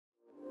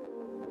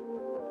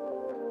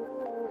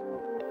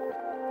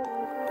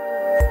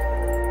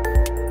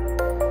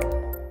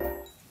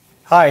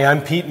Hi,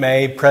 I'm Pete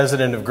May,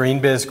 president of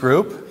GreenBiz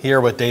Group, here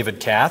with David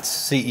Katz,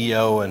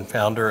 CEO and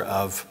founder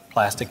of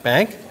Plastic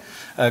Bank.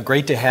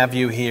 Great to have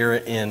you here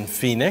in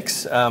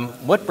Phoenix.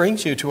 What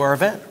brings you to our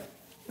event?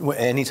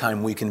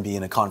 Anytime we can be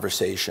in a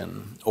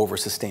conversation over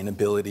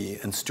sustainability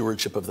and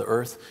stewardship of the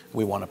earth,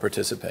 we want to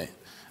participate.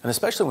 And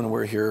especially when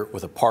we're here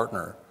with a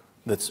partner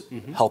that's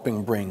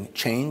helping bring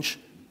change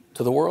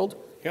to the world,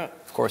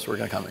 of course we're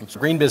going to come.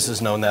 GreenBiz has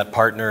known that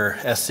partner,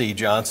 SC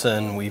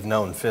Johnson. We've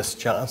known Fisk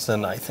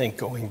Johnson, I think,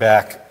 going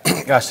back,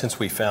 gosh, since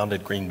we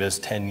founded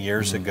GreenBiz 10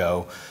 years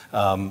ago.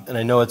 And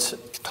I know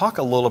talk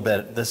a little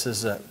bit, this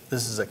is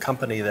a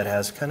company that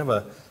has kind of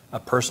a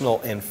personal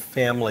and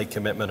family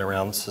commitment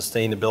around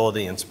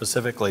sustainability and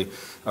specifically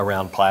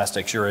around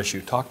plastics, your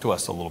issue. Talk to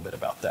us a little bit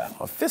about that.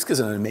 Well, Fisk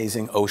is an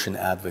amazing ocean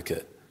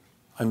advocate.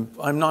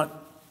 I'm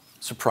not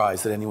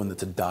surprised that anyone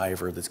that's a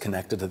diver that's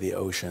connected to the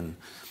ocean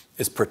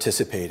is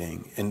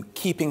participating in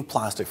keeping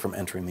plastic from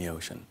entering the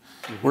ocean.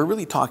 We're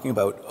really talking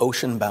about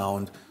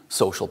ocean-bound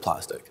social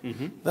plastic.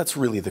 That's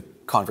really the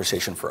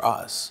conversation for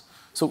us.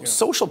 So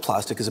social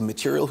plastic is a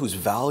material whose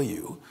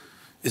value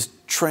is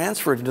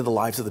transferred into the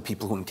lives of the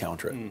people who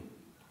encounter it.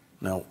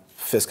 Now,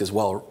 Fisk as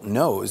well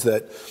knows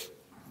that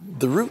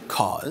the root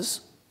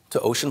cause to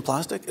ocean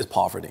plastic is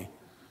poverty.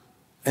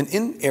 And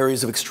in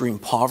areas of extreme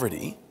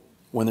poverty,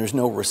 when there's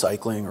no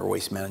recycling or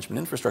waste management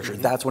infrastructure,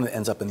 that's when it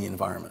ends up in the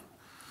environment.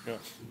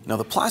 Now,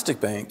 the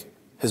Plastic Bank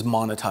has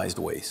monetized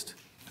waste.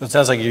 So it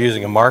sounds like you're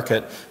using a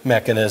market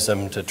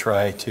mechanism to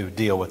try to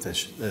deal with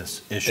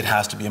this issue. It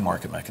has to be a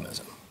market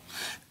mechanism.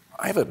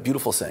 I have a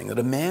beautiful saying that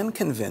a man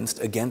convinced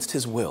against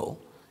his will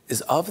is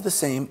of the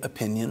same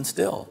opinion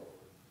still.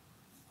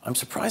 I'm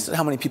surprised at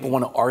how many people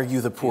want to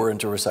argue the poor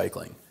into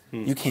recycling.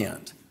 You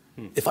can't.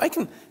 If I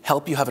can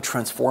help you have a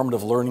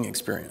transformative learning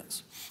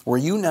experience where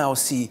you now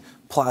see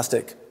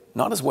plastic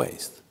not as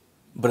waste,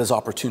 but as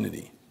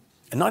opportunity,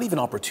 and not even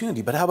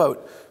opportunity, but how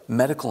about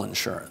medical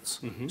insurance,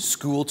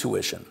 school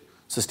tuition,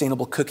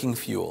 sustainable cooking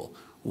fuel,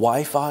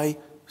 Wi-Fi,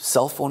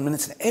 cell phone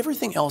minutes, and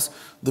everything else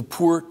the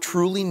poor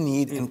truly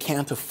need and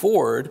can't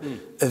afford,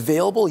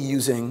 available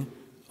using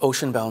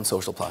ocean-bound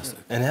social plastic.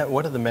 And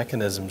what are the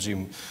mechanisms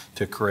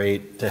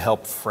to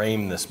help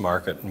frame this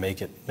market and make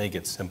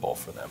it simple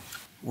for them?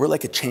 We're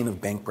like a chain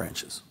of bank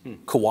branches,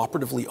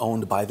 cooperatively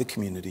owned by the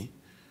community,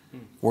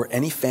 where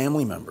any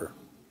family member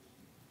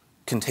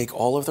can take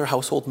all of their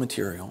household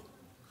material,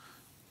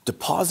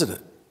 deposit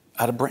it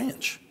at a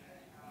branch,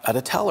 at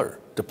a teller,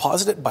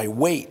 deposit it by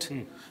weight,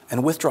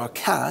 and withdraw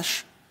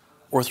cash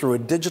or through a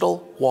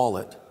digital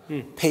wallet,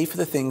 pay for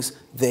the things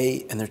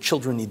they and their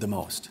children need the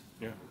most.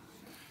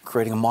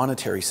 Creating a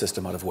monetary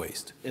system out of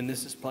waste. And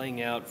this is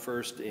playing out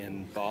first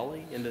in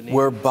Bali, Indonesia?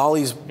 Where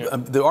Bali's,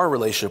 our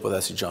relationship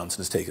with SC Johnson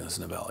has taken us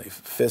into Bali.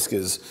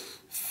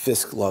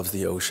 Fisk loves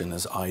the ocean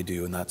as I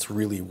do, and that's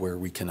really where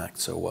we connect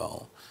so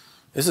well.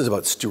 This is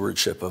about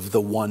stewardship of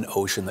the one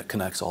ocean that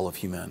connects all of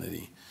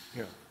humanity.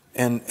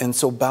 And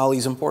so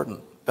Bali's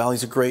important.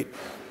 Bali's a great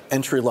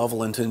entry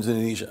level into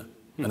Indonesia.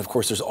 And of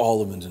course, there's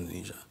all of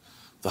Indonesia.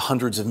 The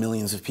hundreds of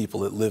millions of people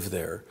that live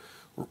there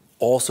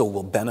also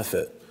will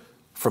benefit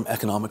from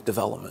economic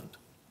development.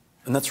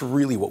 And that's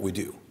really what we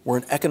do. We're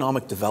an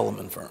economic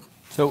development firm.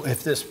 So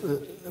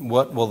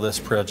what will this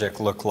project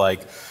look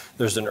like?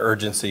 There's an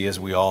urgency, as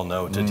we all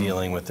know, to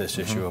dealing with this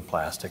issue of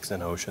plastics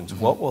in oceans.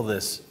 What will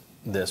this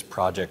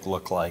project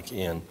look like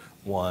in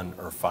 1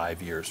 or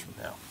 5 years from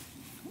now?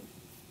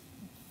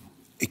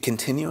 A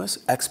continuous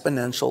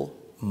exponential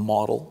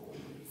model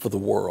for the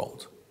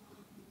world.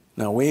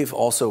 Now, we've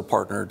also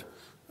partnered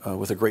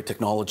with a great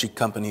technology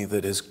company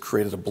that has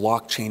created a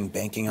blockchain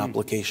banking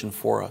application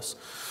for us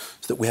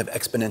so that we have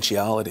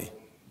exponentiality.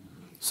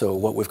 So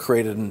what we've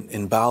created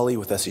in Bali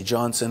with SC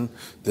Johnson,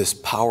 this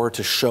power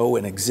to show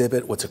and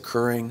exhibit what's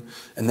occurring,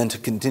 and then to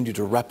continue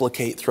to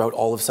replicate throughout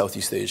all of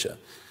Southeast Asia,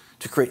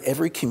 to create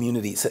every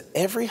community so that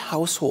every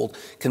household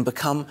can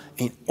become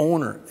an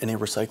owner in a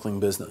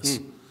recycling business.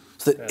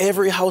 So that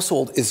every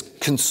household is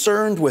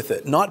concerned with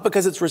it, not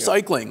because it's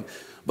recycling,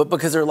 but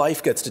because their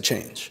life gets to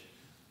change.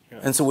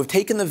 And so we've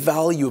taken the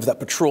value of that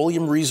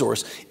petroleum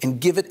resource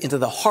and give it into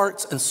the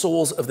hearts and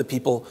souls of the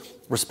people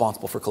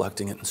responsible for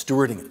collecting it and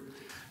stewarding it.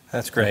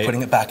 That's great. And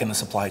putting it back in the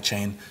supply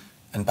chain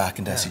and back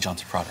into SC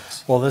Johnson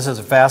products. Well, this is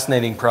a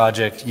fascinating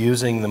project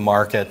using the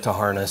market to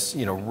harness,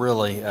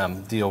 really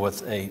deal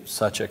with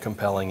such a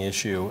compelling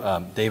issue.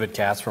 David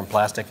Katz from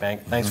Plastic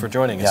Bank, thanks for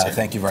joining us here.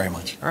 Thank you very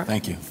much. All right.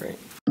 Thank you. Great.